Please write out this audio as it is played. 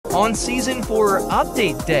On Season 4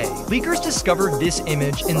 Update Day, leakers discovered this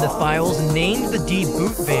image in the files named the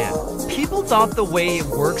Deboot van. People thought the way it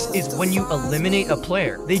works is when you eliminate a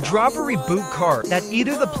player, they drop a reboot card that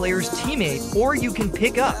either the player's teammate or you can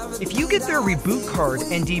pick up. If you get their reboot card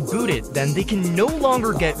and deboot it, then they can no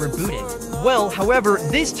longer get rebooted. Well, however,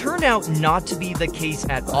 this turned out not to be the case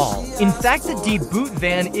at all. In fact, the Deboot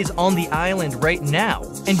van is on the island right now,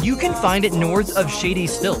 and you can find it north of Shady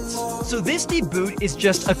Stilts. So this Deboot is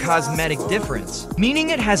just a cosmetic difference, meaning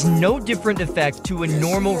it has no different effect to a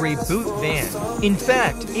normal reboot van. In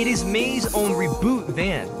fact, it is May's own reboot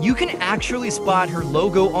van. You can actually spot her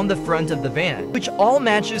logo on the front of the van, which all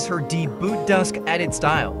matches her Deboot dusk edit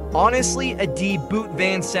style. Honestly, a Deboot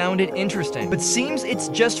van sounded interesting, but seems it's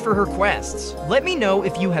just for her quests. Let me know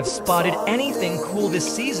if you have spotted anything cool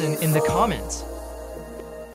this season in the comments.